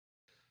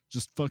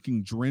just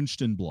fucking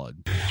drenched in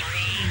blood.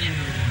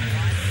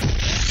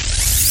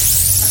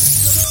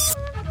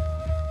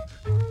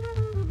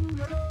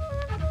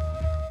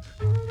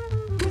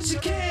 Cause you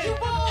can, you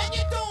won't, and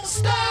you don't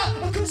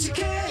stop. Cause you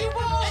can, you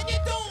won't, and you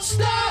don't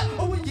stop.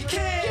 Oh, when you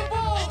can, you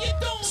won't, and you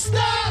don't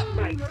stop.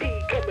 Mike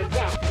D coming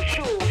out for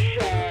sure,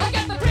 shot. I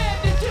got the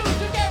brand new dude,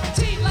 the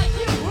guaranteed like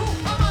you.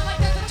 I'm on like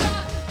that's a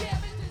job. Yeah,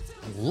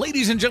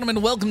 Ladies and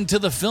gentlemen, welcome to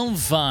the Film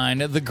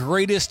Find, the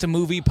greatest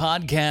movie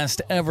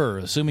podcast ever.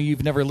 Assuming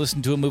you've never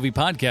listened to a movie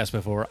podcast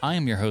before, I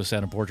am your host,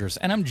 Adam Porters,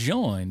 and I'm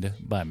joined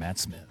by Matt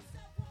Smith.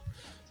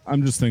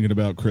 I'm just thinking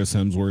about Chris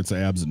Hemsworth's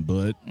abs and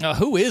butt.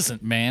 Who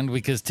isn't, man?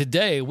 Because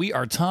today we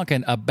are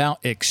talking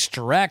about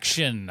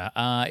Extraction.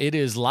 It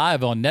is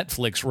live on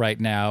Netflix right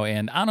now,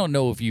 and I don't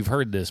know if you've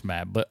heard this,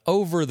 Matt, but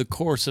over the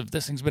course of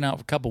this thing's been out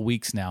for a couple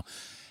weeks now,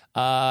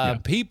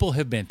 people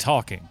have been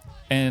talking,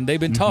 and they've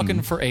been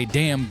talking for a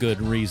damn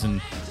good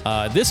reason.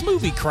 This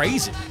movie,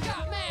 Crazy.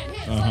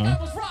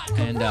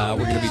 And we're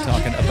going to be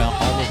talking about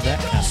all of that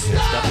kind of good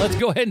stuff. Let's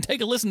go ahead and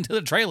take a listen to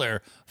the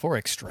trailer for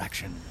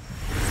Extraction.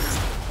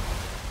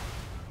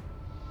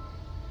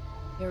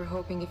 They were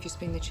hoping if you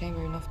spin the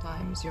chamber enough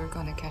times, you're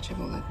gonna catch a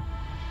bullet.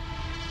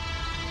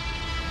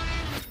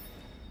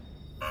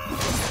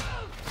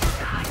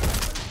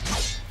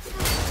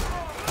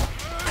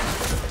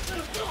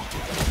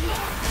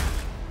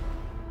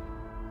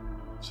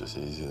 It's just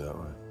easy that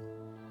way.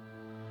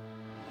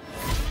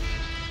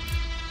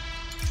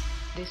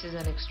 This is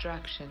an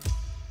extraction.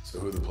 So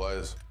who are the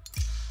players?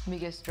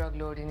 Biggest drug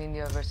lord in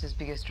India versus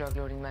biggest drug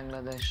lord in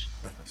Bangladesh.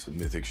 Some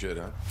mythic shit,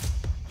 huh?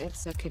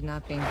 It's a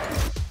kidnapping.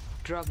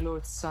 Drug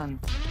lord's son.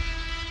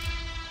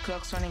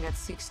 Clock's running at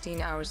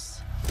 16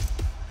 hours.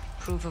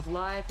 Proof of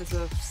life as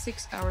of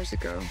 6 hours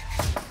ago.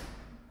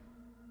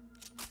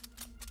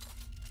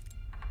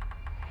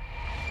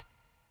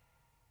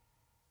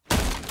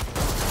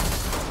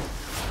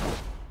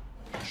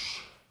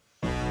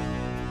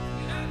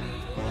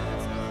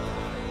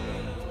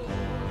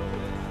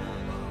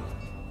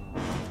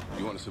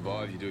 You want to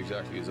survive, you do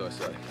exactly as I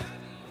say.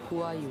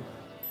 Who are you?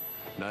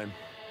 Name?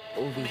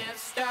 Ovi.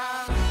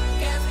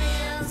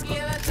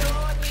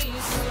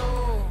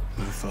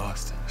 Move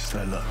fast,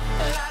 stay low.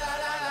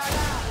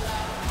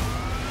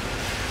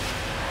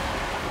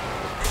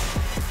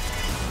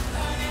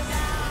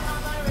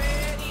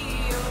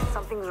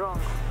 Something's wrong.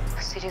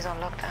 The city's on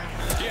lockdown.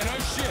 Yeah, no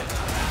shit.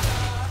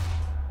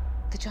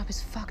 The job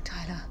is fucked,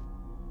 Tyler.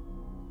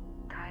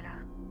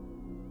 Tyler.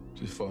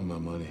 Just find my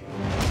money.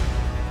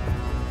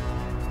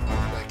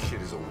 That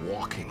kid is a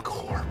walking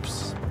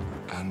corpse.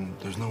 And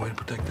there's no way to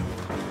protect him.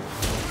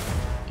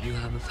 You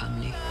have a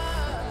family.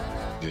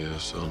 Yeah,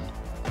 son.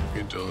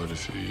 He died a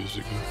few years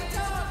ago.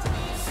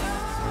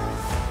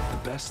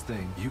 The best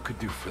thing you could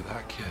do for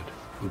that kid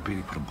would be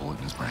to put a bullet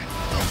in his brain.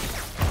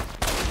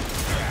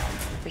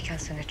 We can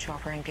send a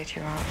chopper and get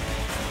you out.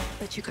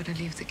 But you gotta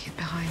leave the kid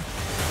behind.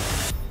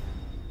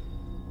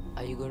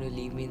 Are you going to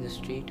leave me in the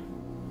street?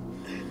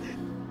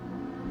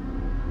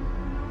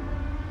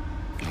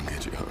 I'll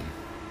get you home.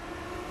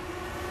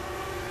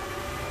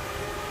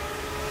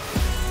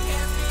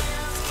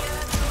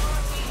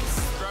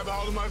 Grab a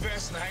hold of my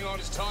vest and hang on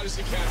as tight as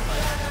you can.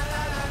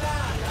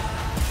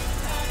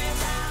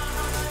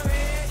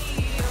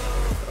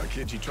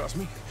 Kid, you trust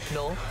me?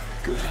 No.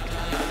 Good.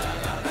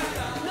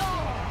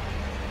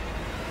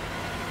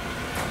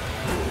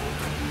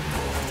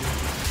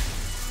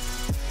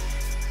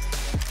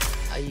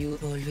 Are you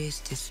always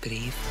this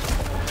brave?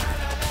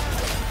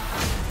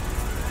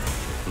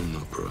 I'm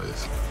not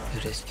brave.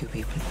 You rescue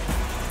people?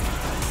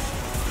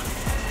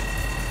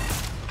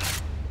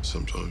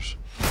 Sometimes.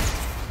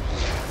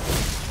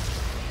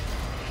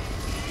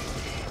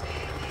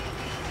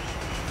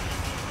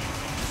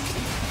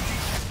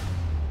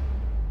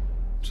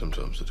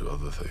 Sometimes I do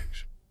other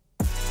things.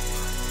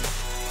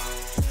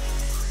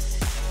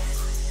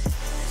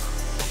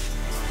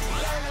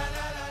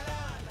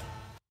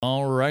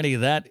 Alrighty,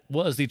 that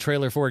was the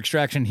trailer for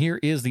Extraction. Here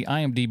is the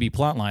IMDb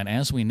plotline.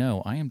 As we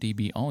know,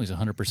 IMDb always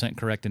 100%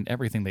 correct in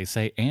everything they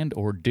say and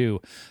or do.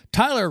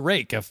 Tyler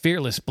Rake, a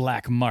fearless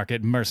black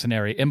market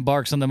mercenary,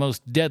 embarks on the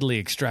most deadly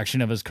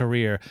extraction of his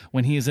career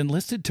when he is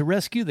enlisted to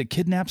rescue the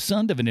kidnapped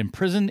son of an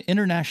imprisoned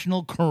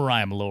international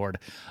crime lord.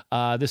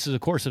 This is, of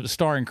course,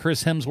 starring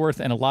Chris Hemsworth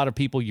and a lot of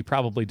people you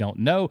probably don't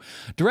know.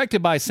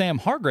 Directed by Sam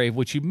Hargrave,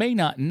 which you may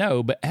not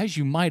know, but as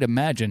you might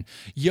imagine,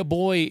 your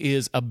boy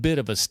is a bit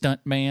of a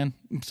stunt man.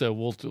 So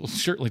we'll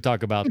certainly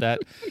talk about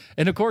that.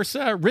 And, of course,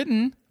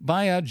 written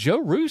by Joe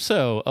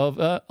Russo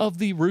of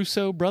the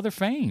Russo brother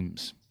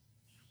fames.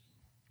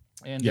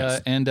 And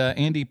Yes. and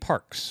Andy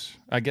Parks.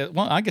 I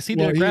guess he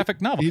did a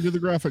graphic novel. He did the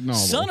graphic novel.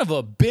 Son of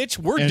a bitch,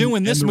 we're And-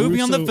 doing this and the movie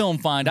on the Russo- Film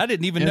Find. I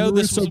didn't even And know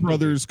the this Russo was a movie.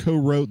 brothers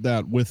co-wrote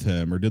that with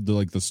him, or did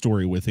the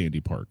story with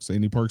Andy Parks.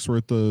 Andy Parks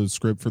wrote the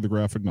script for the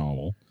graphic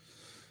novel.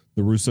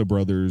 The Russo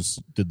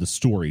brothers did the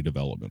story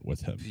development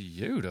with him.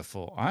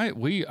 Beautiful. I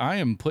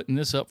am putting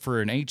this up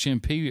for an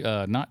HMP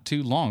not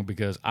too long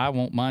because I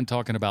won't mind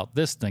talking about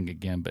this thing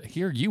again. But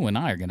here you and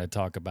I are going to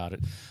talk about it.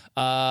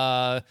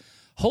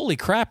 Holy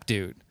crap,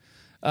 dude.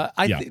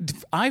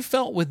 I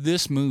felt with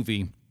this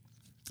movie,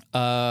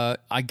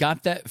 I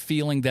got that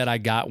feeling that I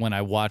got when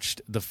I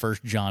watched the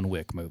first John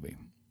Wick movie,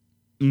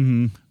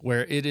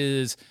 where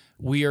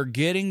we are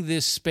getting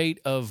this spate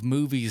of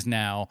movies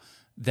now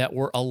that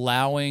we're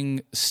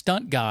allowing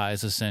stunt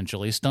guys,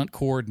 essentially stunt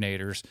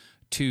coordinators,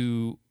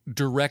 to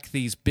direct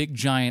these big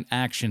giant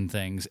action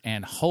things.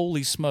 And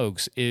holy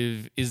smokes,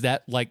 is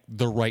that like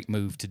the right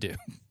move to do?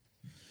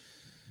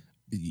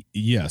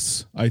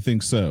 Yes, I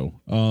think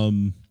so.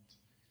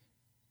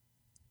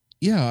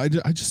 I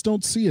just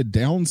don't see a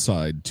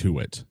downside to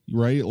it,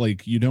 right?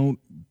 Like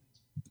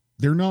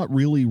they're not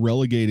really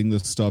relegating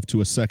this stuff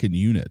to a second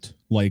unit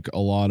like a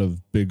lot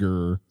of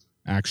bigger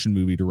action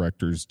movie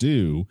directors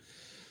do.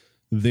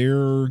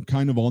 They're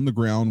kind of on the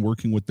ground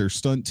working with their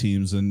stunt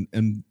teams, and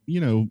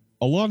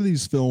a lot of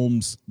these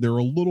films, they're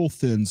a little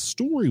thin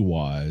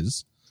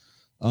story-wise,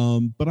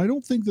 but I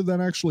don't think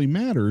that actually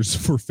matters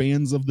for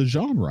fans of the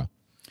genre,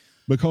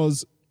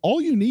 because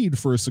all you need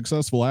for a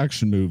successful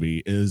action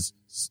movie is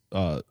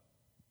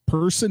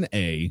person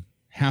A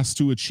has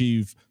to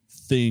achieve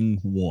thing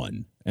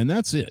one, and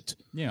that's it.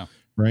 Yeah.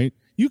 Right?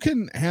 You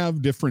can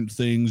have different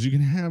things, you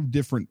can have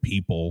different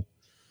people,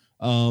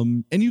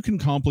 and you can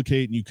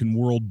complicate and you can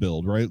world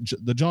build, right?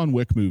 The John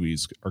Wick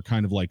movies are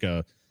kind of like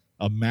a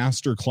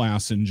master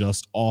class in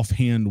just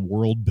offhand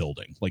world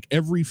building. Like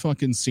every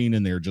fucking scene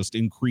in there just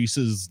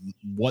increases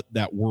what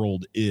that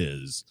world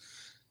is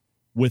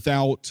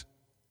without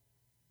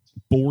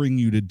boring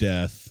you to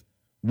death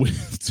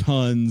with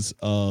tons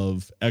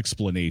of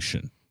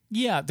explanation.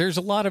 Yeah, there's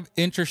a lot of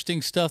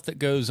interesting stuff that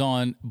goes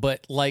on,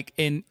 but like,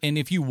 and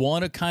if you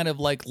want to kind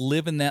of like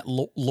live in that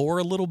lore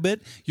a little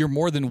bit, you're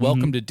more than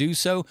welcome to do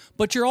so.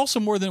 But you're also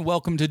more than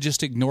welcome to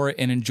just ignore it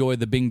and enjoy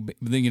the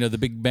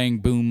big bang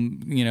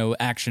boom,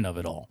 action of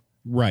it all.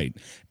 Right,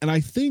 and I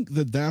think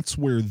that that's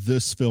where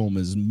this film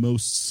is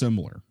most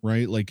similar.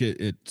 Right, like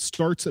it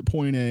starts at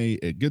point A,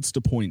 it gets to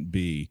point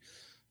B.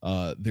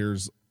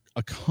 There's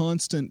a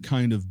constant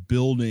kind of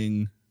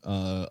building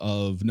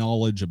of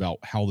knowledge about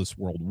how this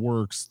world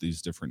works,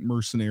 these different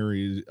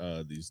mercenaries,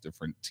 these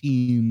different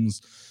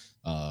teams,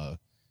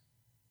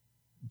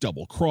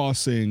 double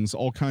crossings,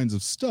 all kinds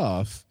of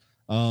stuff.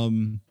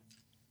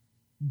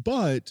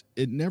 But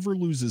it never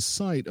loses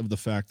sight of the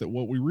fact that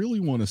what we really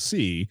want to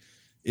see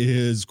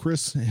is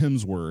Chris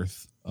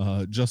Hemsworth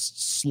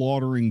just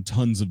slaughtering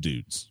tons of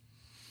dudes.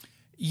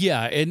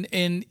 Yeah, and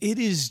it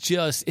is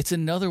just, it's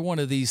another one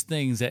of these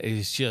things that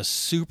is just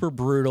super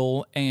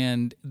brutal,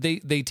 and they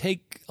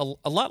take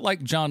a lot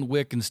like John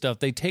Wick and stuff.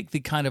 They take the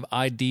kind of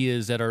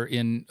ideas that are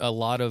in a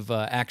lot of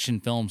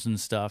action films and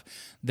stuff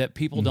that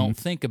people don't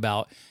think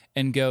about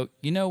and go,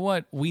 you know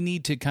what, we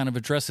need to kind of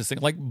address this thing,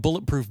 like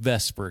bulletproof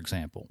vests, for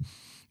example.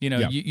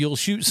 You'll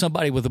shoot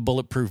somebody with a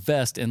bulletproof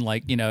vest, and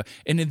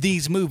and in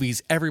these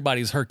movies,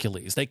 everybody's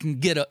Hercules. They can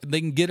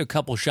get a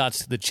couple shots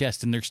to the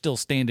chest, and they're still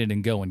standing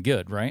and going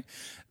good, right?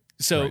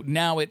 So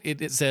now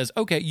it says,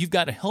 okay, you've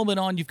got a helmet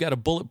on, you've got a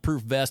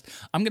bulletproof vest.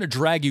 I'm going to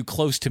drag you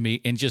close to me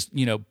and just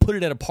put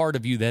it at a part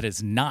of you that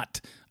is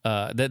not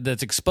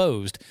that's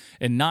exposed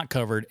and not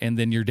covered, and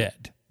then you're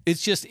dead.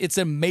 It's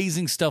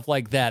amazing stuff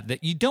like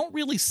that you don't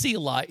really see a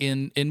lot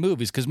in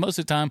movies, because most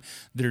of the time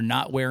they're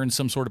not wearing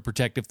some sort of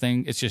protective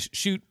thing. It's just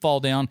shoot, fall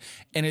down,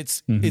 and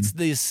it's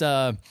this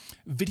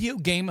video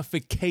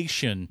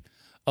gamification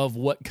of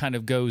what kind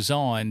of goes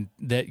on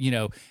that,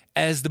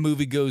 as the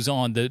movie goes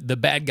on, the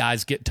bad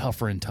guys get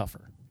tougher and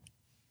tougher.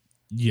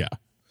 Yeah.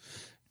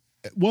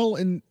 Well,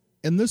 and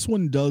this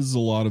one does a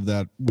lot of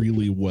that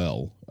really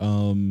well.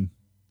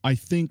 I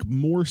think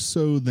more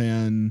so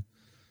than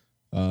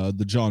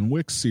the John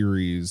Wick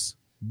series,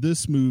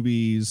 this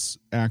movie's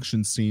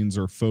action scenes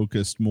are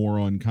focused more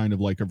on kind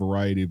of like a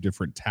variety of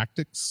different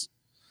tactics,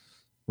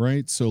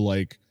 right? So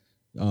like,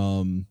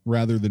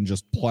 rather than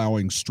just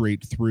plowing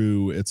straight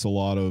through, it's a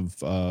lot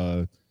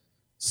of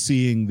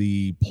seeing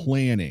the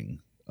planning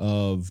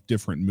of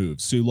different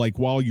moves. So like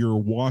while you're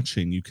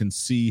watching, you can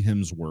see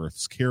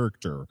Hemsworth's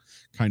character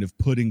kind of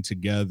putting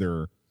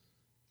together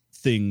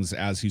things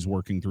as he's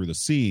working through the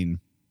scene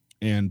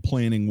and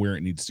planning where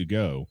it needs to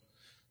go.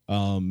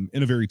 In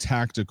a very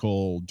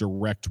tactical,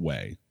 direct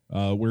way.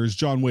 Whereas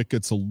John Wick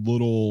gets a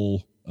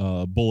little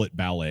bullet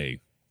ballet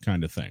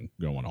kind of thing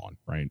going on,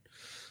 right?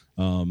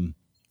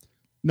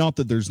 Not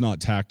that there's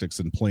not tactics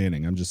and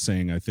planning. I'm just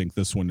saying I think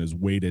this one is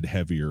weighted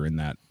heavier in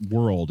that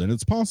world. And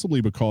it's possibly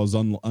because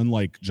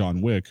unlike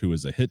John Wick, who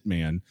is a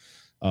hitman,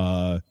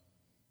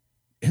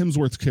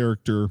 Hemsworth's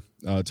character,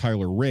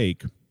 Tyler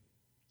Rake,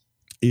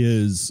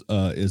 is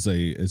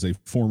a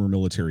former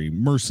military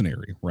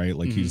mercenary, right?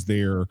 Like he's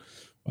there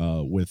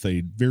with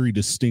a very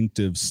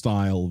distinctive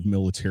style of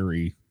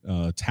military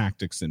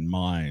tactics in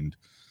mind,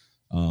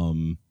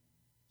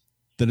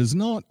 that is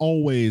not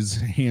always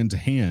hand to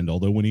hand.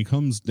 Although when he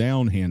comes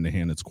down hand to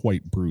hand, it's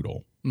quite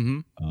brutal.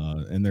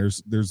 And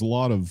there's a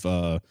lot of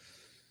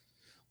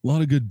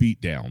good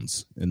beat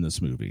downs in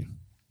this movie.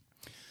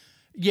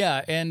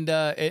 Yeah,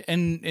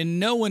 and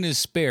no one is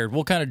spared.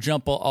 We'll kind of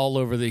jump all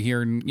over the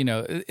here, and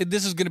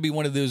this is going to be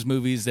one of those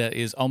movies that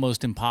is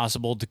almost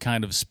impossible to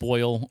kind of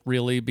spoil,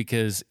 really,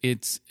 because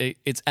it's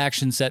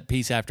action set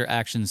piece after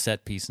action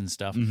set piece and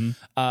stuff.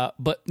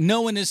 But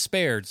no one is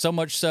spared, so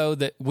much so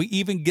that we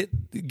even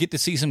get to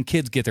see some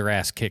kids get their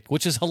ass kicked,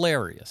 which is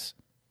hilarious.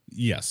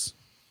 Yes.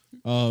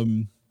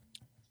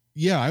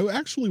 Yeah, I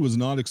actually was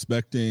not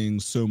expecting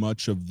so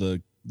much of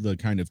the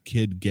kind of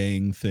kid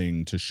gang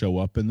thing to show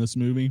up in this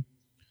movie.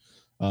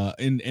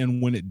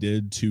 And when it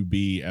did, to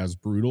be as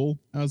brutal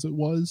as it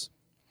was.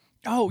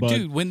 Oh, but,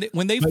 dude, when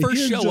they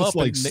first show just up,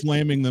 like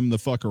slamming them the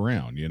fuck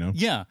around,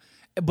 Yeah,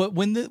 but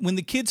when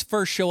the kids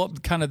first show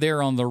up, kind of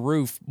there on the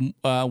roof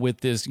with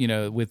this,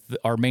 with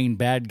our main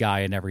bad guy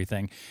and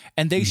everything,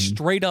 and they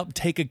straight up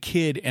take a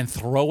kid and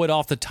throw it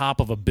off the top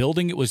of a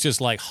building, it was just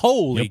like,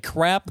 holy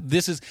crap!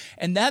 This is,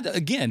 and that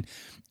again,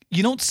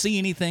 you don't see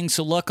anything,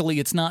 so luckily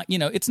it's not,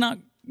 it's not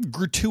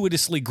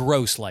gratuitously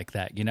gross like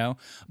that,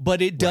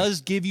 but it does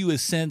give you a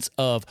sense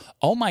of,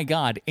 oh my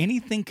God,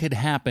 anything could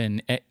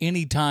happen at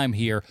any time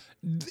here.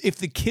 If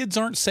the kids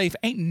aren't safe,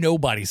 ain't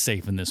nobody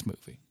safe in this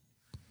movie.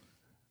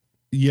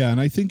 Yeah, and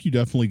I think you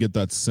definitely get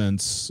that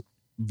sense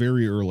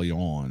very early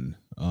on.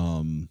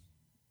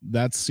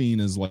 That scene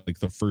is like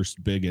the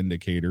first big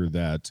indicator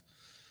that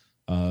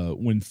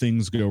when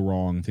things go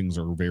wrong, things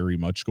are very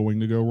much going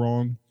to go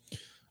wrong.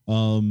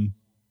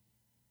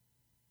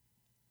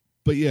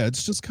 But yeah,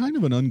 it's just kind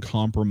of an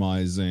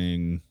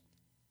uncompromising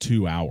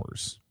 2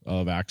 hours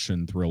of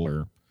action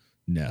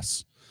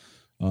thriller-ness.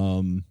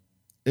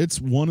 It's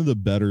one of the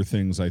better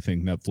things I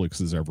think Netflix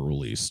has ever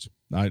released.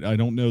 I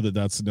don't know that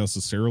that's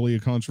necessarily a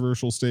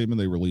controversial statement.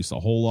 They release a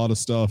whole lot of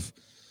stuff.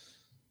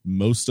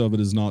 Most of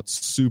it is not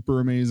super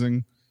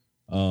amazing.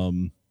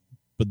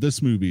 But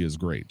this movie is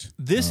great.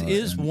 This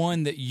is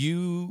one that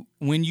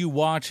when you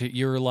watch it,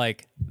 you're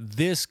like,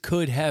 this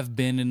could have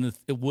been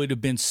it would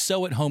have been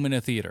so at home in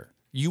a theater.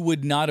 You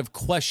would not have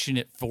questioned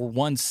it for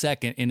 1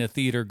 second in a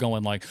theater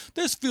going like,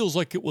 this feels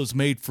like it was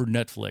made for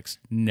Netflix.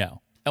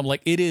 No. I'm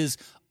like, it is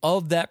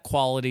of that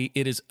quality.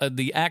 It is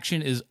the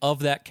action is of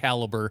that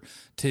caliber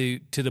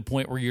to the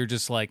point where you're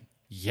just like,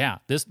 yeah,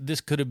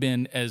 this could have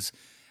been as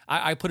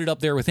I put it up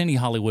there with any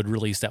Hollywood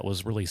release that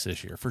was released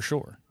this year for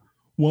sure.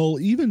 Well,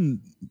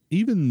 even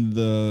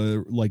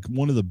the like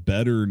one of the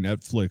better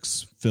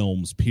Netflix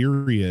films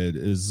period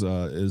is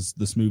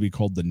this movie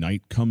called The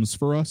Night Comes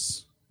for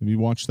Us. Have you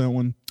watched that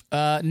one?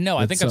 No,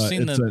 I think I've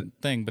seen the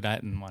thing, but I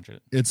didn't watch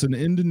it. It's an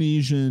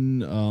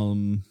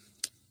Indonesian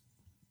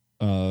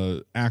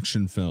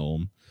action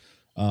film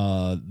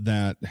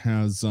that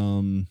has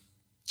oh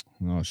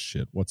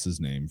shit, what's his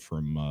name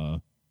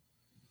from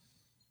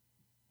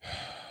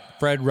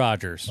Fred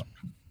Rogers.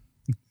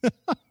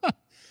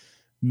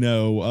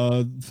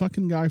 No,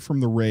 fucking guy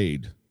from The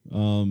Raid. I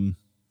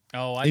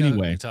know what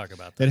you talk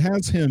about that. It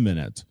has him in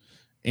it.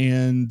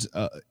 And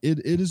it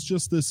is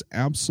just this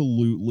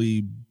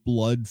absolutely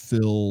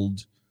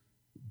blood-filled,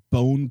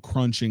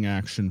 bone-crunching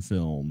action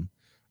film.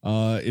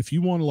 If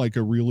you want like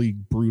a really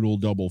brutal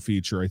double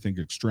feature, I think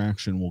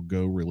Extraction will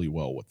go really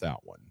well with that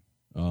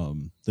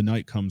one. The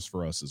Night Comes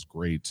for Us is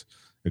great.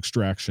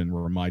 Extraction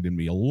reminded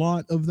me a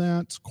lot of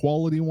that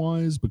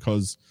quality-wise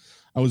because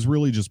I was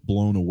really just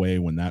blown away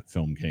when that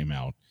film came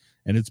out.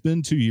 And it's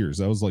been 2 years.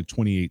 That was like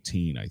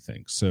 2018, I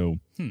think. So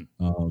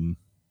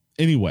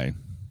anyway...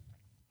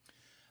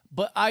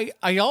 But I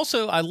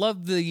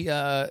love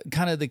the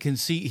kind of the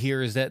conceit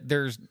here is that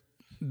there's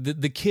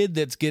the kid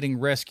that's getting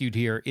rescued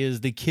here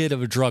is the kid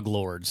of a drug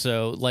lord.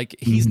 So like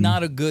he's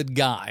not a good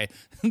guy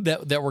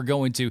that we're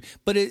going to,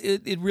 but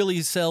it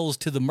really sells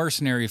to the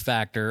mercenary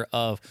factor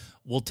of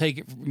we'll take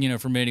it,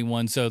 from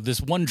anyone. So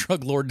this one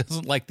drug lord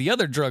doesn't like the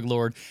other drug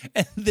lord.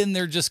 And then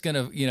they're just going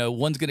to,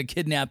 one's going to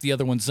kidnap the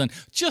other one's son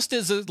just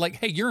as like,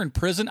 hey, you're in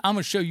prison. I'm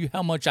going to show you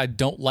how much I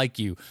don't like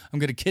you. I'm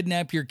going to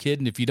kidnap your kid.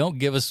 And if you don't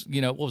give us,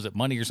 what was it?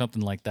 Money or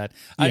something like that.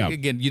 Yeah.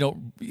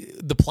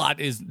 The plot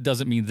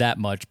doesn't mean that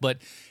much, but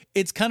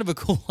it's kind of a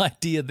cool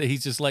idea that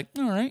he's just like,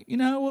 all right, you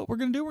know what we're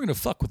going to do? We're going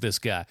to fuck with this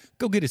guy.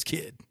 Go get his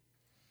kid.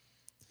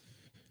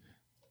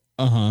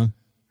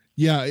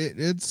 Yeah,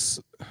 it's...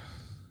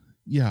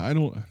 Yeah, I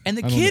don't... And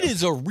the kid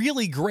is a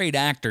really great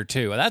actor,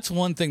 too. That's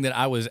one thing that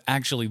I was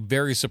actually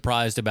very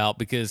surprised about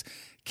because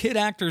kid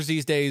actors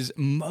these days,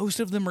 most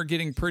of them are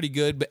getting pretty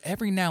good, but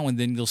every now and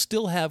then you'll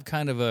still have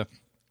kind of an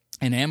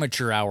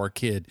amateur hour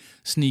kid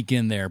sneak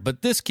in there.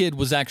 But this kid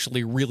was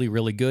actually really,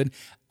 really good.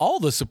 All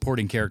the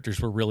supporting characters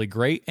were really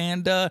great,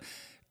 and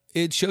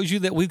it shows you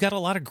that we've got a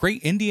lot of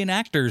great Indian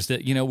actors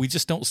that, we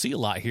just don't see a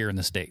lot here in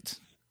the States.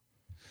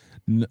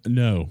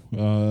 No.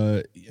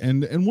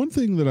 And one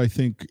thing that I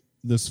think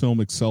this film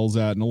excels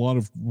at, and a lot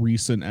of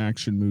recent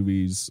action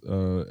movies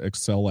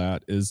excel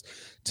at, is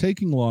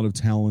taking a lot of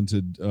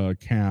talented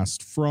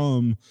cast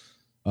from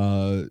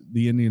the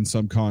Indian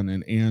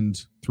subcontinent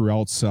and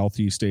throughout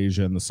Southeast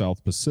Asia and the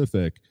South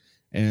Pacific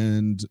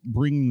and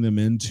bringing them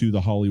into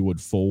the Hollywood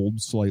fold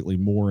slightly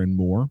more and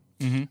more.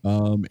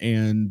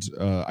 And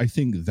I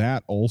think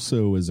that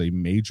also is a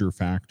major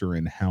factor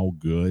in how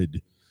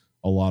good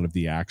a lot of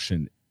the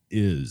action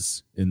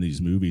is in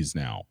these movies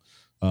now,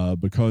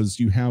 because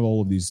you have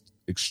all of these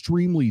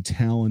extremely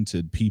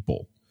talented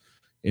people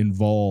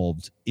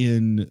involved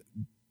in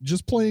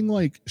just playing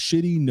like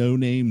shitty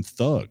no-name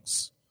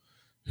thugs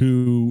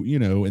who, you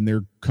know, in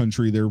their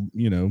country, they're,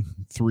 you know,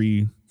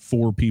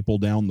 3-4 people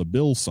down the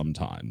bill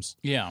sometimes.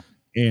 Yeah.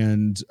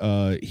 And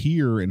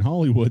here in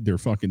Hollywood, they're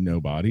fucking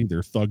nobody.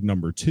 They're thug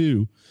number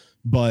 2,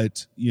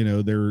 but you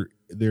know,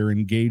 they're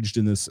engaged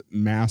in this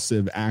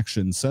massive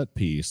action set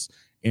piece,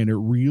 and it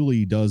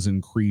really does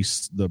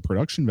increase the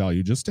production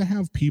value just to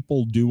have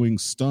people doing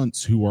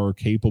stunts who are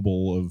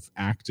capable of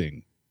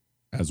acting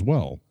as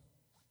well.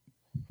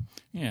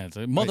 Yeah, it's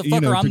a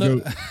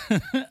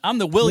motherfucker. I'm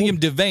the William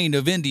Devane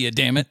of India,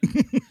 damn it.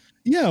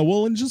 Yeah,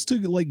 well, and just to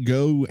like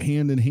go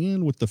hand in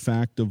hand with the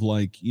fact of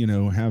like, you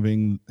know,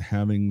 having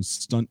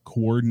stunt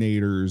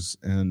coordinators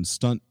and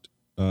stunt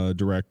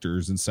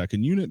directors and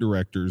second unit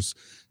directors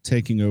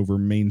taking over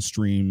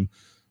mainstream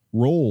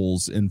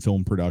roles in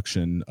film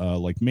production,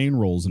 like main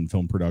roles in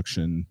film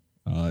production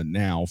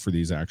now for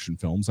these action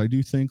films. I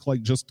do think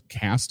like just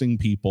casting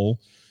people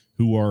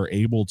who are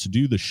able to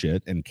do the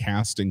shit and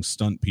casting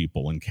stunt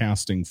people and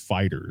casting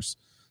fighters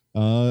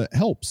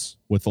helps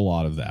with a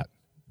lot of that.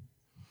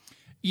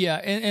 Yeah,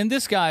 and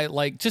this guy,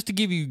 like, just to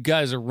give you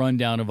guys a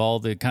rundown of all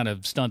the kind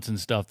of stunts and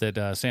stuff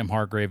that Sam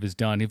Hargrave has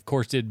done. He, of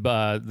course, did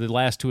the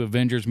last 2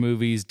 Avengers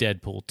movies,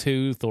 Deadpool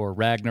 2, Thor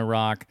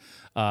Ragnarok,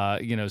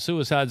 you know,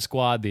 Suicide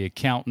Squad, The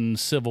Accountant,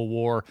 Civil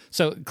War.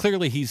 So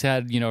clearly he's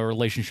had, you know, a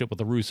relationship with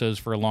the Russos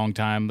for a long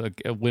time,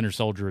 a Winter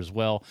Soldier as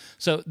well.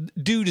 So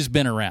dude has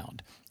been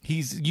around.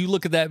 You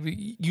look at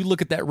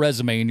that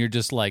resume and you're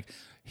just like,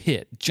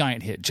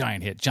 giant hit.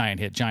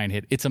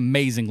 It's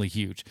amazingly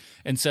huge.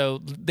 And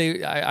so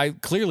I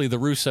clearly the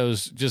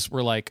Russos just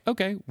were like,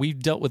 okay, we've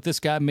dealt with this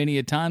guy many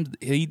a time.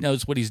 He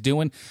knows what he's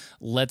doing.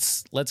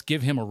 Let's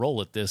give him a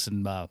role at this.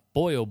 And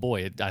boy, oh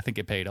boy, I think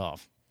it paid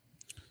off.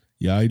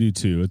 Yeah, I do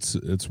too.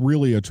 It's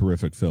really a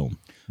terrific film,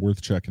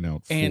 worth checking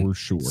out for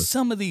sure.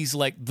 Some of these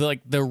like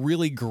the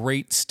really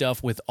great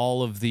stuff with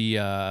all of the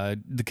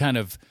kind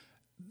of,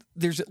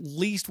 there's at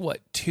least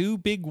 2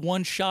 big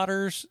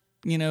one-shotters,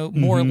 you know,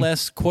 more or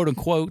less, quote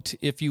unquote,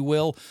 if you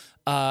will.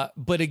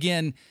 But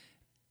again,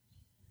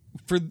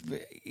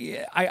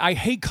 I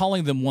hate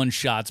calling them one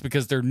shots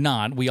because they're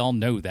not. We all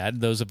know that.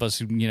 Those of us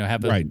who, you know,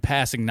 have a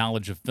passing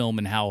knowledge of film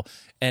and how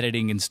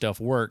editing and stuff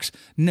works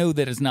know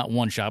that it's not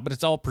one shot, but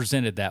it's all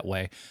presented that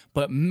way.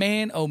 But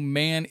man, oh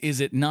man, is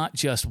it not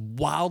just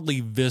wildly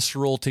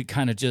visceral to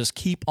kind of just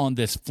keep on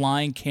this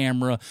flying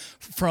camera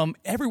from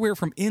everywhere,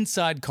 from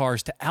inside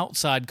cars to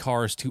outside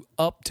cars to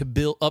up to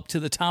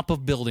the top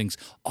of buildings,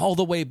 all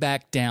the way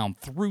back down,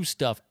 through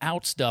stuff,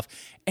 out stuff,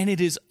 and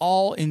it is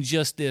all in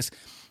just this.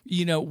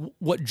 You know,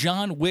 what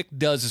John Wick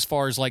does as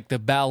far as like the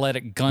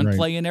balletic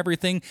gunplay and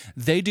everything,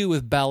 they do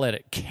with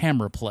balletic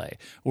camera play,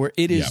 where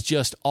it is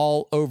just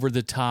all over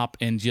the top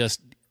and just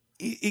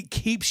it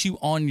keeps you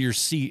on your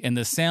seat, and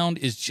the sound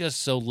is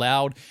just so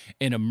loud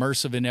and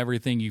immersive in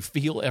everything. You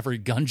feel every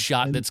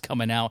gunshot that's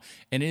coming out,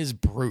 and it is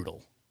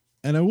brutal.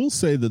 And I will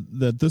say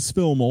that this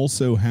film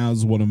also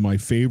has one of my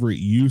favorite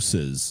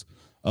uses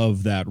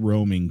of that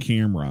roaming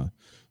camera,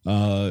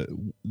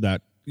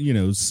 that, you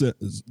know,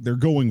 they're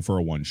going for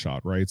a one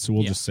shot, right? So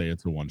we'll just say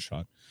it's a one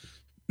shot.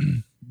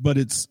 But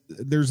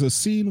there's a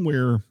scene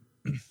where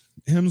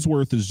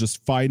Hemsworth is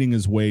just fighting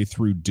his way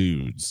through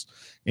dudes,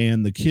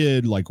 and the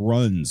kid like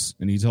runs,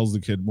 and he tells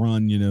the kid,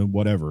 run, you know,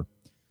 whatever.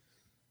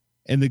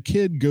 And the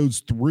kid goes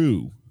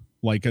through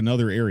like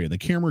another area. The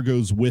camera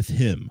goes with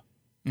him.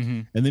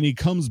 And then he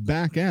comes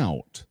back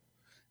out,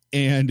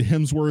 and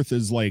Hemsworth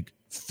is like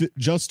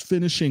just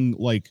finishing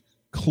like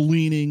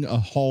cleaning a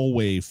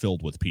hallway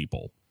filled with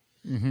people.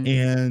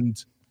 And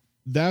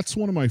that's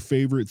one of my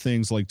favorite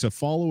things, like to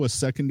follow a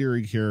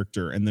secondary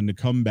character and then to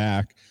come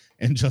back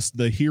and just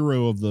the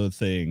hero of the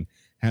thing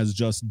has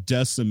just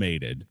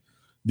decimated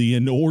the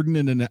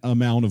inordinate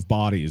amount of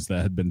bodies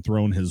that had been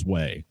thrown his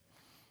way,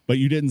 but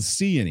you didn't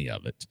see any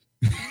of it.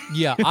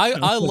 Yeah,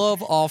 I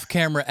love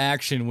off-camera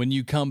action when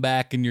you come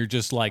back and you're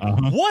just like,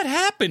 what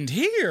happened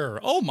here?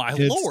 Oh, my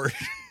Lord.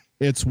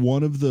 It's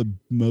one of the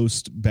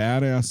most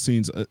badass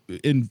scenes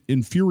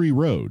in Fury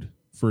Road,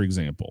 for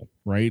example,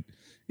 right,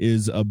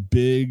 is a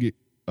big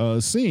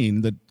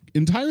scene that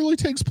entirely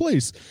takes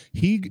place.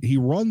 He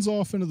runs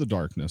off into the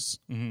darkness,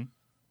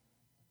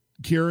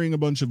 carrying a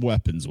bunch of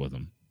weapons with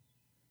him.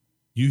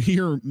 You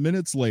hear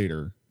minutes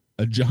later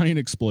a giant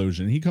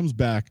explosion. He comes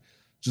back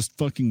just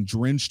fucking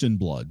drenched in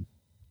blood.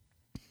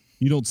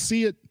 You don't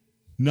see it,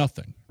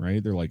 nothing,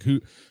 right? They're like,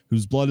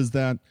 whose blood is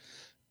that?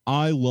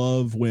 I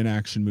love when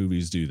action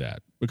movies do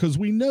that because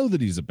we know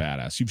that he's a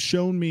badass. You've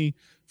shown me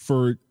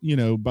for, you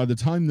know, by the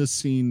time this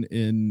scene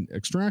in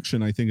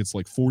Extraction, I think it's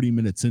like 40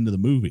 minutes into the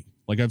movie.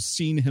 Like I've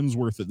seen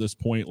Hemsworth at this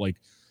point, like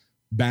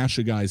bash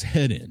a guy's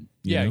head in.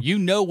 You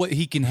know what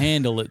he can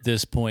handle at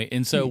this point.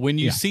 And so when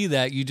you see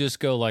that, you just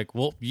go like,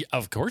 well,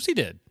 of course he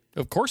did.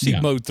 Of course he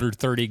mowed through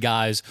 30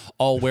 guys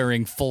all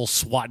wearing full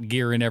SWAT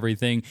gear and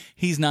everything.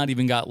 He's not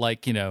even got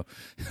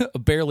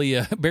barely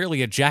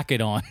a jacket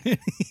on.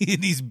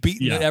 He's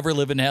beating the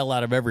ever-living hell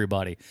out of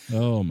everybody.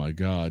 Oh my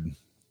God.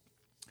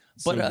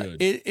 But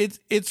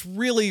it's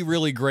really,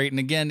 really great. And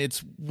again,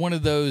 it's one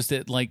of those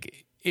that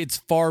it's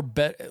far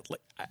better.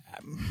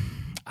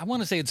 I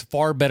want to say it's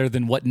far better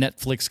than what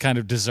Netflix kind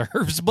of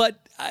deserves,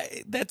 but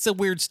that's a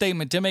weird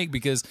statement to make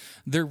because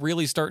they're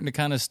really starting to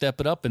kind of step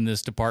it up in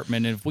this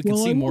department. And if we can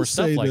see more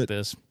stuff like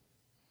this.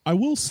 I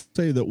will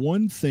say that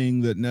one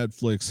thing that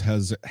Netflix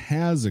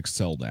has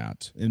excelled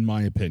at, in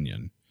my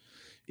opinion,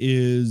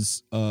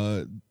 is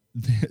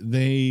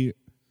they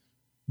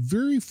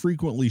very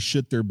frequently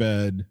shit their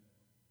bed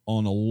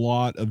on a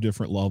lot of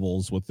different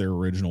levels with their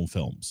original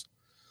films.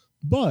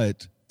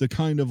 But the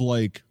kind of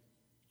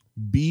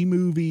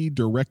B-movie,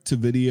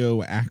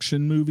 direct-to-video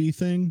action movie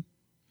thing,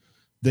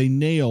 they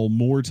nail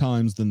more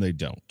times than they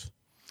don't.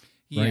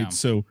 Yeah. Right?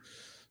 So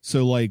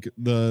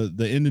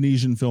the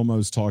Indonesian film I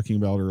was talking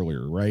about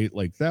earlier, right?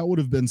 That would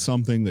have been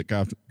something that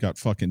got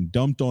fucking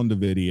dumped onto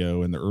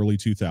video in the early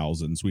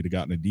 2000s. We'd have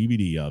gotten a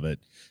DVD of it.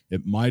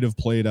 It might have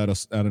played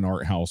at an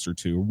art house or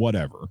two, or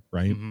whatever,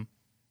 right? Mm-hmm.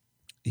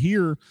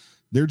 Here,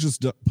 they're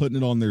just putting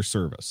it on their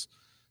service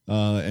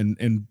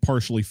and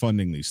partially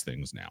funding these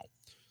things now.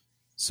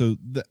 So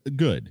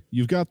good.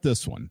 You've got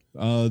this one.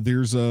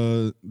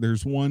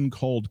 There's one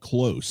called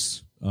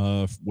Close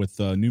with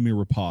Noomi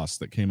Rapace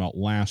that came out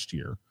last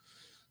year.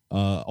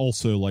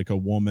 Also a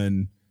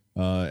woman,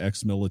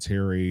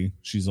 ex-military.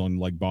 She's on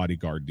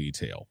bodyguard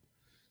detail.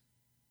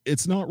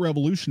 It's not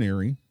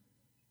revolutionary.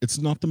 It's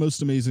not the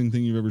most amazing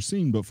thing you've ever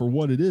seen, but for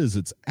what it is,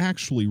 it's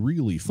actually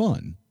really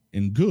fun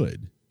and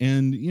good.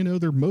 And,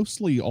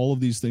 all of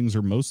these things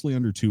are mostly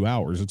under 2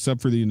 hours,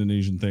 except for the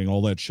Indonesian thing.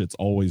 All that shit's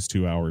always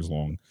 2 hours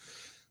long.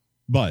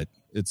 But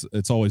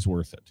it's always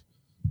worth it.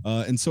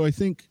 And so I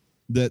think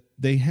that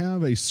they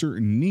have a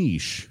certain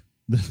niche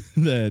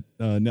that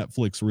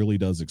Netflix really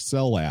does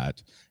excel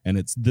at. And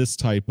it's this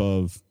type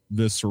of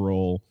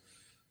visceral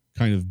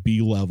kind of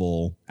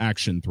B-level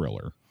action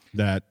thriller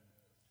that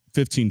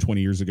 15,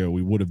 20 years ago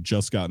we would have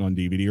just gotten on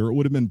DVD, or it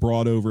would have been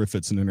brought over, if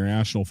it's an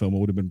international film, it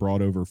would have been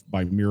brought over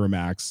by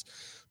Miramax,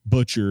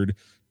 butchered,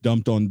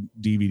 dumped on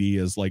DVD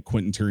as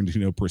Quentin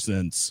Tarantino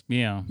presents,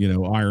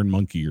 Iron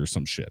Monkey or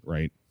some shit,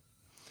 right?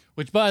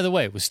 Which, by the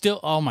way, was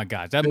still, oh my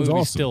God, that movie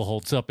awesome. Still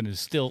holds up and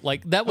is still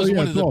that was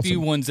one of the few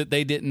ones that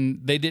they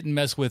didn't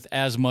mess with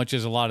as much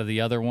as a lot of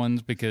the other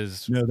ones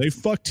because they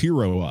fucked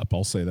Hero up.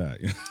 I'll say that.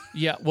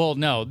 Yeah, well,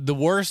 no, the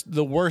worst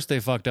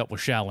they fucked up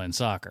was Shaolin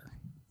Soccer.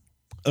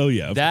 Oh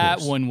yeah, that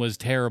one was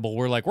terrible.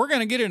 We're we're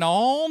gonna get an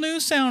all new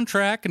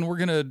soundtrack and we're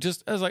gonna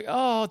I was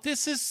oh,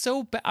 this is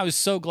so bad. I was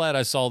so glad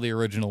I saw the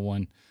original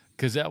one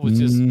because that was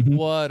just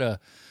what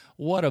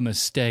a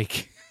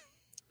mistake.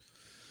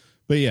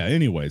 But yeah,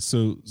 anyway,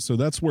 so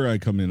that's where I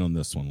come in on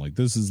this one.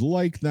 This is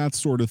that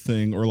sort of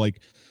thing, or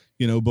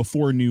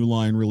before New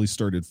Line really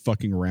started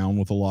fucking around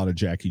with a lot of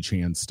Jackie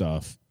Chan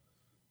stuff,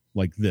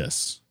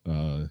 this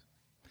kind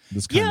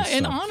of stuff.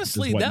 And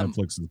honestly, is what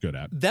Netflix is good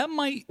at. That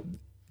might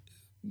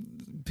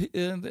tell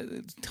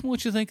me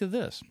what you think of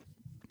this.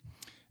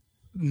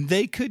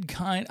 They could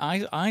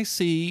I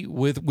see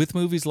with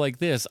movies like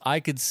this,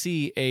 I could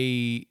see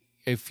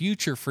a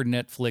future for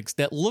Netflix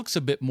that looks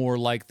a bit more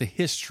like the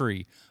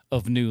history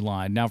of New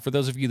Line. Now, for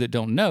those of you that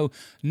don't know,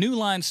 New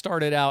Line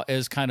started out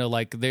as kind of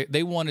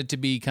they wanted to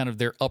be kind of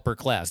their upper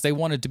class. They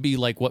wanted to be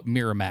like what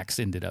Miramax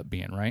ended up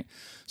being, right?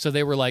 So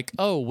they were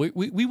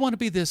we want to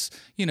be this,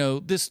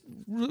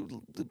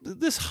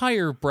 this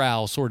higher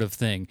brow sort of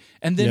thing.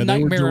 And then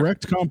they were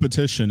direct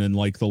competition in the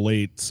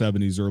late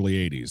 70s, early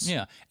 80s.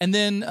 Yeah. And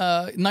then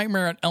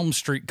Nightmare on Elm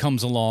Street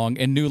comes along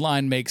and New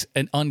Line makes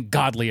an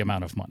ungodly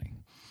amount of money.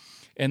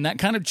 And that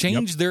kind of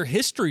changed their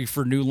history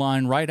for New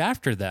Line right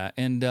after that.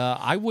 And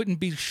I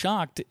wouldn't be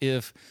shocked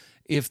if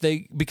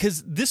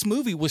because this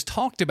movie was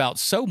talked about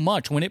so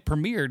much when it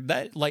premiered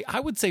that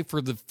I would say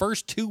for the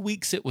first 2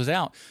 weeks it was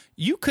out,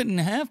 you couldn't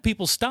have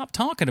people stop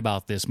talking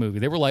about this movie.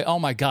 They were oh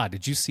my God,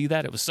 did you see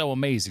that? It was so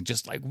amazing.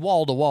 Just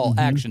wall to wall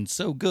action.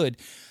 So good.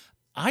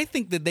 I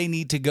think that they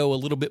need to go a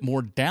little bit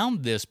more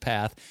down this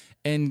path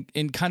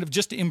and kind of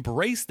just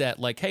embrace that,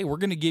 hey, we're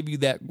going to give you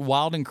that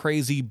wild and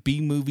crazy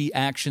B-movie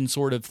action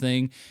sort of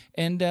thing,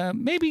 and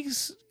maybe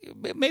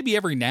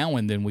every now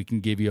and then we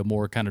can give you a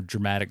more kind of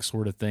dramatic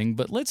sort of thing,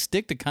 but let's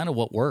stick to kind of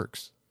what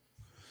works.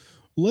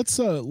 Let's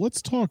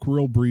talk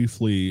real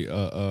briefly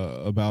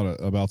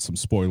about some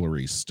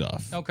spoilery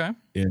stuff. Okay.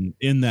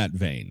 In that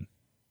vein.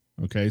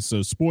 Okay,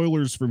 so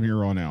spoilers from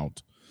here on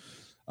out.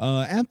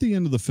 At the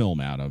end of the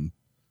film, Adam,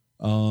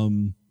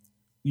 on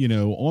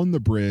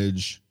the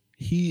bridge,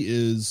 he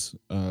is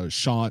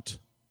shot.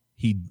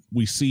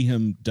 We see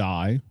him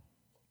die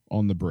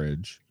on the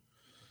bridge,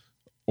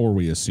 or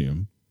we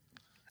assume.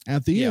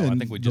 At the end, I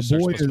think we just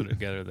are supposed to put it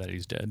together that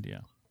he's dead.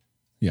 Yeah.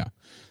 Yeah.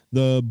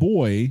 The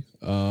boy,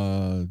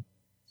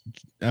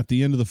 at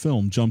the end of the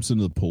film, jumps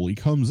into the pool. He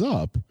comes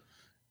up,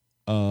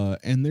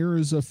 and there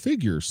is a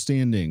figure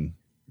standing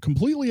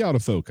completely out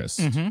of focus.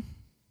 Mm-hmm.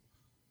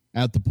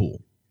 at the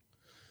pool.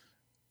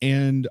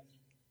 And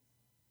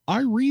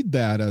I read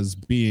that as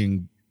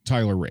being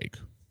Tyler Rake.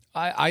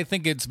 I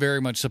think it's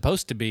very much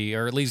supposed to be,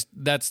 or at least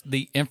that's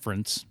the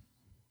inference.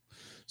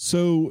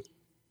 So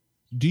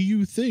do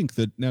you think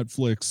that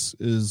Netflix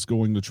is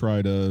going to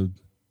try to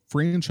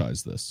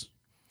franchise this?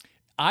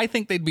 I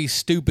think they'd be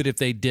stupid if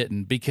they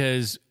didn't,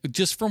 because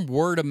just from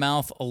word of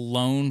mouth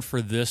alone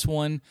for this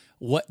one,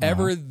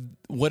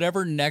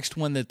 whatever next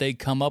one that they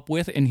come up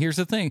with, and here's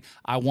the thing,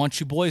 I want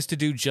you boys to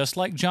do just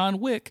like John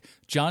Wick.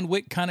 John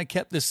Wick kind of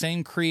kept the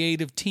same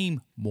creative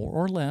team, more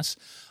or less,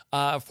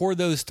 for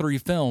those 3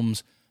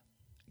 films.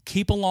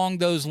 Keep along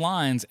those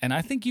lines, and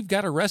I think you've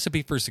got a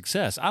recipe for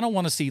success. I don't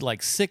want to see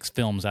like 6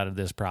 films out of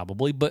this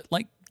probably, but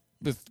like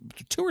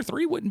 2 or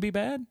 3 wouldn't be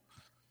bad.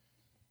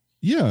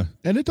 Yeah,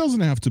 and it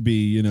doesn't have to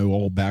be,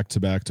 all back to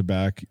back to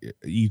back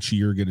each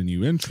year get a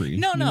new entry.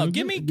 No,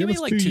 give me us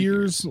like 2 2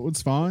 years.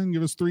 It's fine.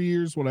 Give us 3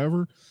 years,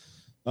 whatever.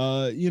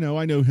 I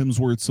know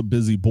Hemsworth's a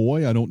busy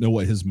boy. I don't know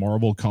what his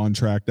Marvel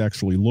contract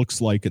actually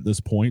looks like at this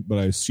point, but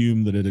I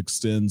assume that it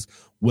extends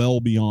well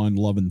beyond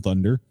Love and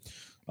Thunder,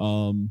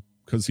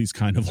 because he's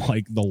kind of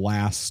like the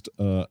last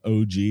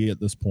OG at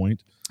this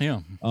point.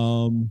 Yeah.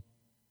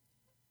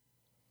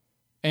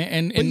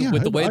 And yeah,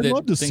 with the way I'd that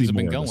love to things see have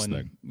been more of this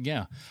going, thing.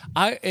 yeah,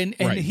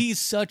 Right. he's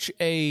such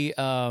a.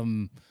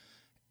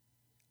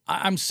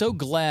 I'm so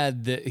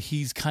glad that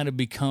he's kind of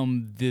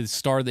become the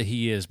star that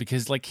he is,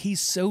 because like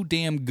he's so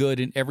damn good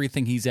in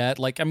everything he's at.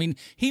 Like, I mean,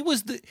 he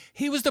was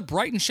the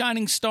bright and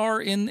shining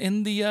star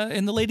in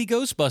the Lady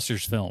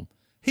Ghostbusters film.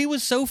 He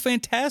was so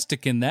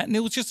fantastic in that, and it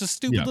was just a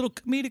stupid little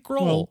comedic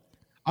role. Well,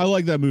 I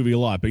like that movie a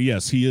lot, but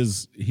yes, he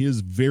is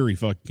very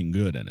fucking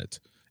good in it,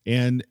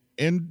 and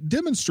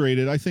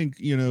demonstrated, I think,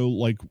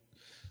 like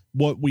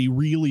what we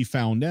really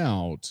found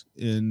out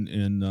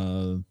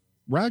in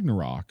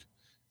Ragnarok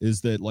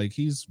is that like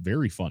he's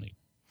very funny,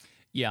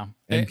 yeah,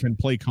 and can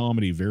play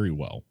comedy very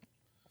well.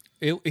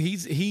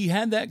 He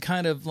had that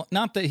kind of,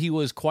 not that he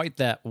was quite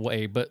that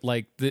way, but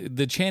like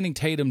the Channing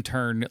Tatum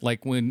turn,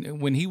 like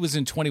when he was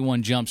in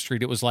 21 Jump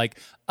Street, it was like,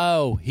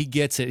 oh, he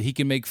gets it. He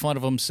can make fun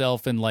of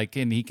himself and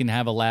he can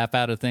have a laugh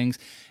out of things.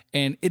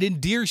 And it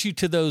endears you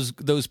to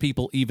those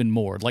people even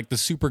more, like the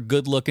super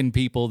good looking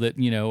people that,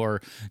 are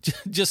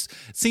just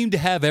seem to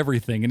have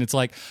everything. And it's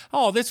like,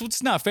 oh,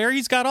 it's not fair.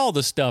 He's got all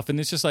this stuff.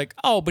 And it's just like,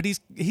 oh, but he's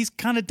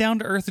kind of down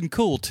to earth and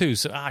cool too.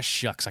 So,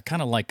 shucks, I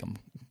kind of like him.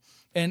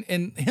 And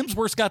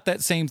Hemsworth's got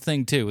that same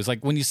thing too. It's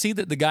like when you see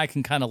that the guy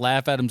can kind of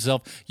laugh at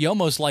himself, you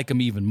almost like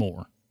him even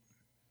more.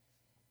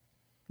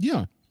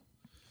 Yeah.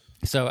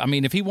 So, I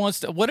mean, if he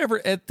wants to,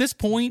 whatever, at this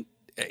point,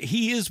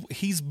 he's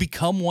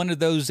become one of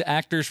those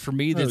actors for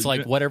me that's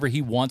like, whatever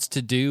he wants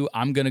to do,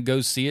 I'm going to go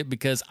see it,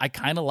 because I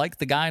kind of like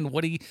the guy and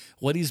what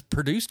he's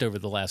produced over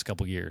the last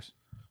couple years.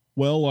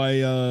 Well,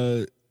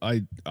 I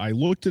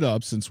looked it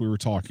up since we were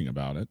talking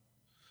about it,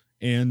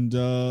 and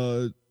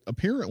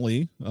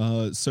apparently,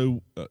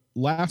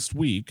 last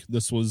week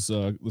this was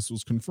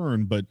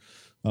confirmed, but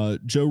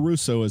Joe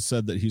Russo has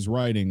said that he's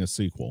writing a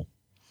sequel.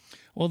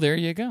 Well, there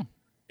you go.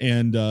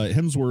 And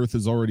Hemsworth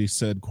has already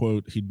said,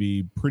 quote, he'd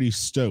be pretty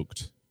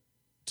stoked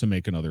to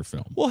make another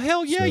film. Well,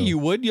 hell yeah, you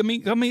would. I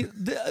mean,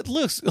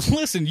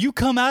 listen, you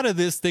come out of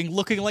this thing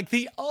looking like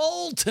the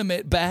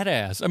ultimate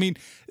badass. I mean,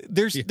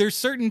 there's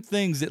certain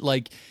things that,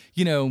 like,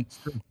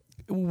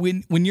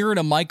 when you're in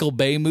a Michael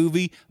Bay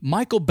movie,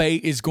 Michael Bay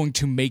is going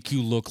to make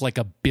you look like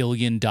 $1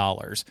 billion.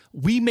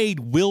 We made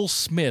Will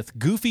Smith,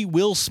 goofy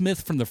Will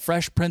Smith from The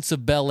Fresh Prince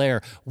of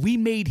Bel-Air, we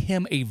made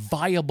him a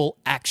viable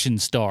action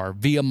star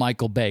via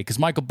Michael Bay, because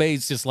Michael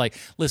Bay's just like,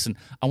 listen,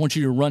 I want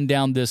you to run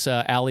down this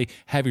alley,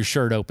 have your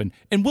shirt open.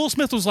 And Will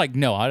Smith was like,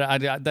 no,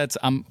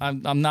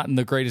 I'm not in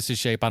the greatest of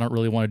shape. I don't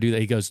really want to do that.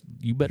 He goes,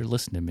 you better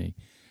listen to me.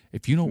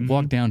 If you don't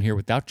walk down here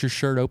without your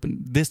shirt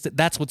open,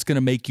 that's what's going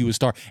to make you a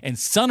star. And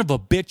son of a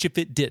bitch, if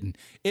it didn't.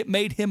 It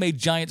made him a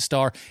giant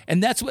star.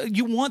 And that's what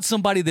you want,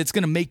 somebody that's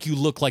going to make you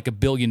look like $1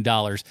 billion.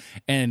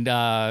 And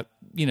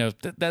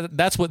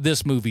that's what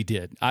this movie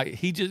did.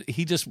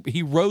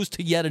 He rose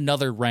to yet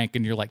another rank,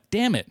 and you're like,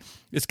 damn it,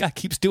 this guy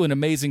keeps doing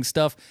amazing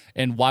stuff.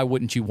 And why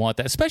wouldn't you want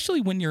that?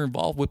 Especially when you're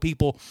involved with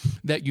people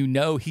that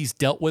he's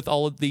dealt with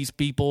all of these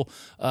people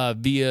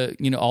via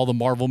all the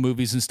Marvel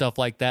movies and stuff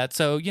like that.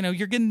 So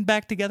you're getting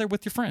back together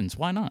with your friends.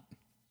 Why not?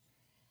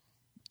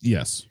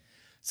 Yes.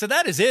 So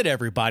that is it,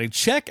 everybody.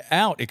 Check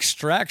out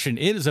Extraction.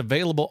 It is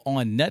available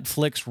on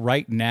Netflix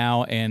right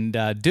now. And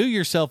do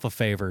yourself a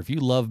favor. If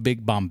you love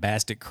big,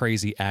 bombastic,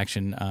 crazy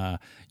action,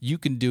 you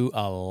can do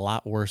a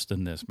lot worse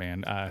than this,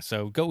 man.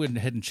 So go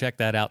ahead and check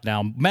that out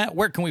now. Matt,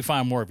 where can we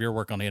find more of your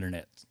work on the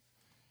internet?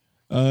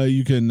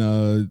 You can,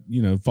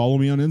 follow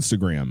me on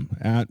Instagram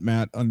at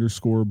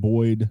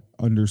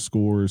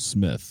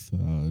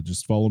Matt_Boyd_Smith.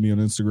 Just follow me on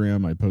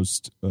Instagram. I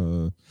post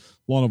a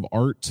lot of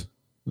art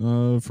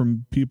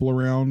from people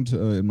around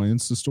in my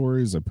Insta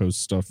stories. I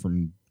post stuff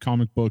from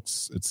comic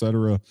books,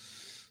 etc.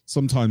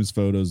 Sometimes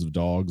photos of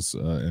dogs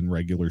and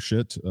regular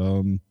shit.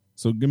 So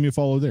give me a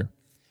follow there.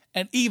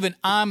 And even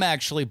I'm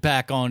actually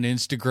back on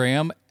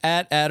Instagram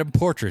at Adam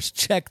Portress.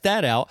 Check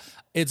that out.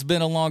 It's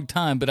been a long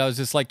time, but I was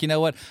just like, you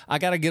know what? I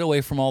got to get away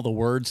from all the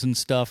words and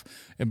stuff,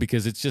 and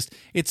because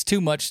it's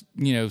too much,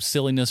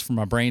 silliness for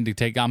my brain to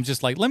take. I'm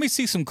just like, let me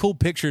see some cool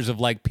pictures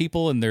of like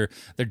people and their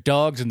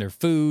dogs and their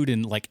food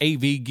and like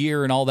AV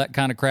gear and all that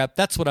kind of crap.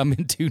 That's what I'm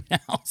into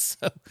now.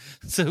 So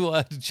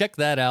check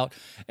that out.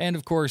 And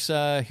of course,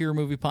 Hero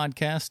Movie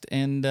Podcast.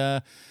 And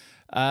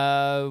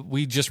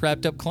we just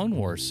wrapped up Clone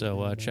Wars,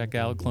 so check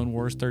out Clone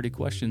Wars 30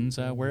 Questions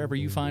wherever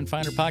you find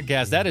finer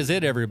podcasts. That is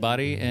it,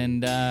 everybody,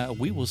 and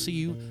we will see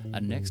you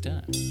next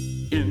time.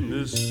 In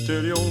this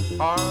dirty old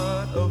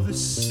part of the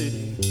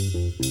city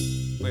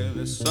where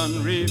the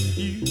sun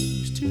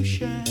refused to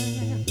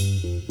shine,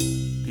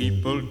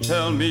 people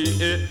tell me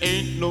it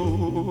ain't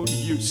no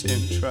use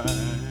in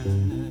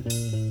trying.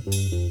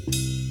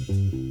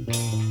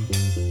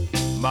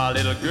 My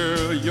little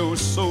girl, you're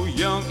so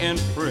young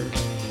and pretty.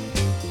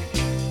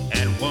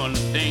 One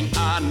thing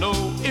I know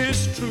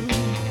is true,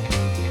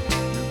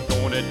 you're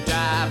gonna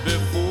die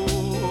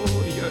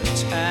before your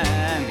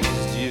time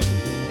is due.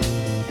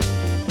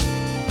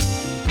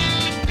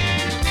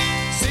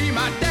 See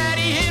my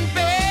daddy in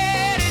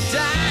bed and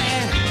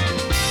dying,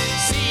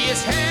 see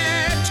his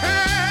hair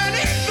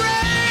turning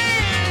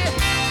gray.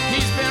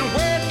 He's been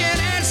working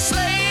and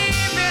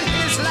slaving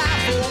his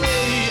life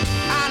away.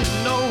 I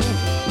know,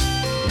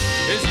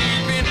 as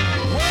he's been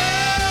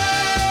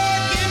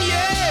working,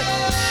 yeah,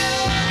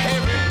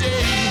 every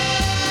day,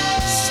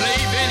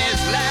 slaving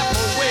his life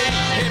away.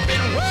 He's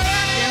been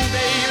working,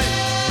 baby.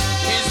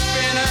 He's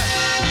been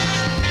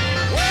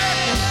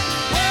working.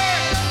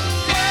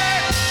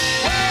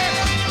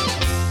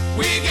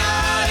 We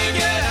gotta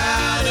get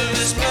out of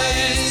this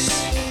place.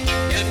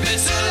 If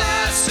it's the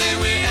last thing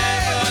we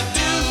ever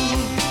do,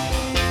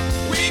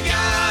 we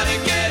gotta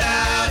get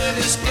out of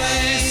this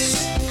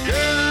place.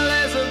 Girl,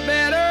 there's a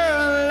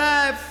better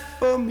life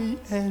for me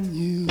and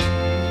you.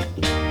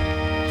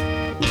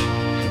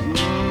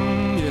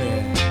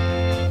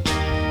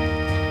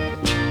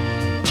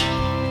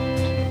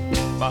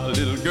 My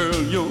little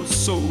girl, you're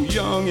so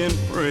young and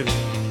pretty.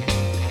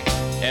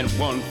 And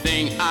one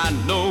thing I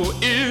know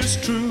is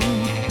true,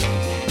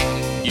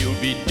 you'll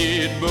be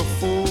dead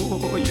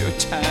before your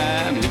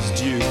time is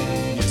due.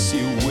 Yes,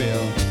 you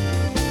will.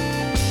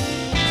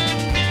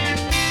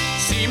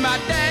 See my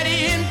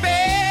daddy in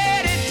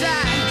bed at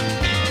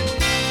time,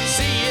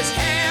 see his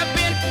hair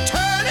been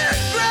turning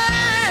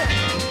gray.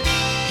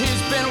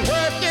 He's been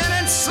working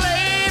and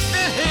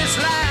slaving his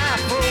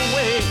life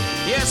away.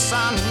 Yes,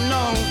 I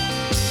know.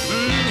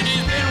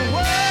 He's been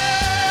working,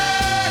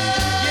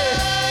 yeah.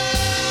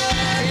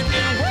 He's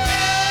been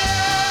working,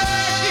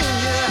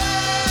 yeah.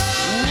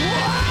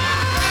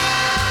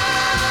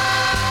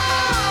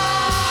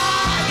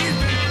 He's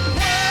been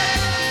working.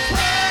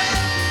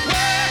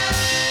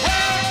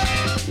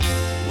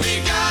 We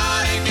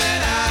gotta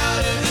get out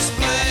of this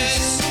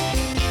place.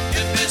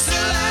 If it's the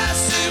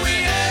last thing we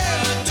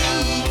ever do,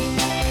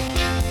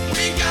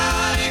 we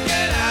gotta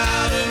get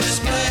out of this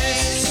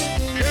place.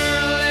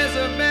 Girl, there's a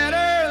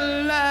better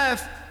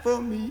life for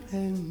me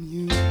and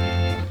you.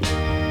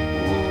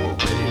 Oh,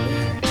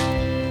 baby.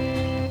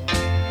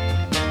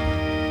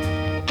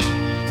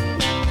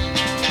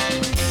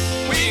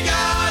 We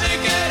gotta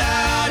get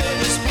out of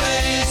this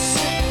place.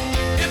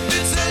 If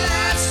it's the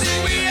last thing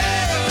we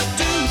ever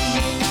do,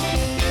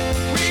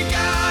 we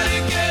gotta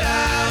get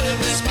out of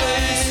this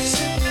place.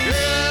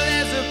 Girl,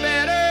 there's a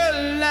better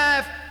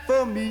life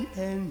for me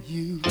and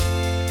you.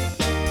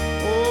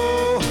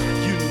 Oh,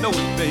 you know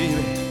it,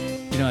 baby.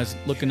 I was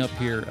looking up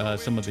here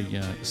some of the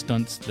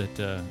stunts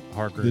that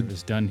Harker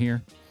has done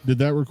here. Did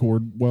that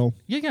record well?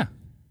 Yeah.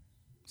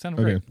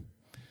 Sounded Okay. great.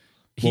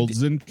 Well,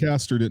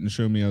 Zencaster didn't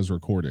show me I was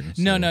recording.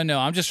 So. No.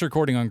 I'm just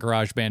recording on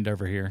GarageBand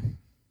over here.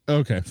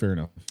 Okay, fair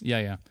enough.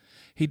 Yeah.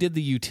 He did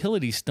the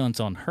utility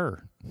stunts on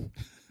her.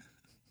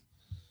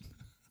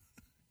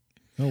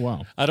 Oh,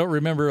 wow. I don't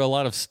remember a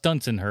lot of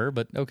stunts in her,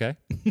 but okay.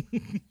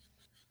 There's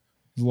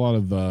a lot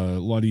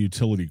of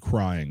utility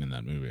crying in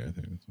that movie, I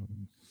think.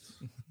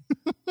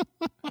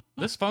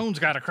 This phone's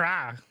got to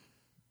cry.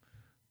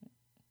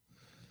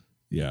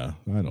 Yeah,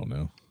 I don't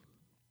know.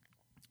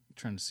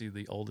 Trying to see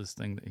the oldest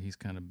thing that he's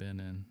kind of been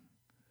in.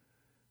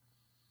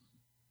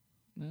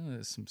 No,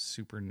 there's some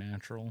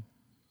Supernatural.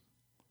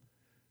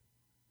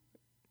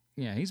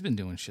 Yeah, he's been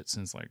doing shit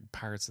since like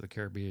Pirates of the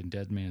Caribbean,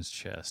 Dead Man's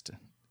Chest.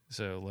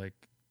 So like,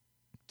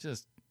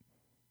 just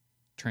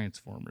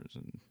Transformers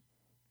and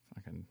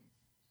fucking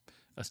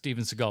a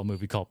Steven Seagal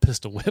movie called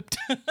Pistol Whipped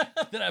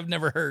that I've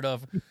never heard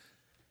of.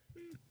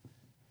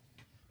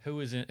 Who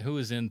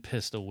is in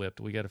Pistol Whipped?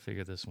 We got to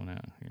figure this one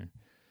out here.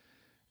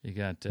 You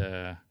got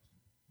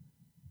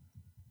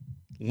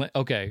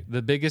okay.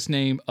 The biggest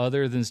name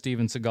other than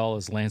Steven Seagal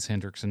is Lance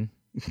Hendrickson.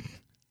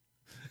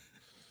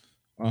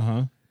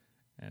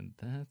 And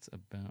that's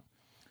about.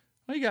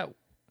 Oh, you got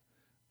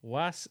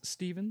Wes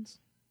Stevens.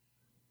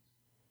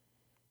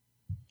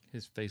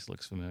 His face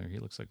looks familiar. He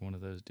looks like one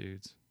of those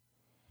dudes.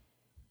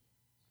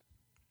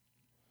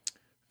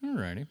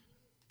 Alrighty.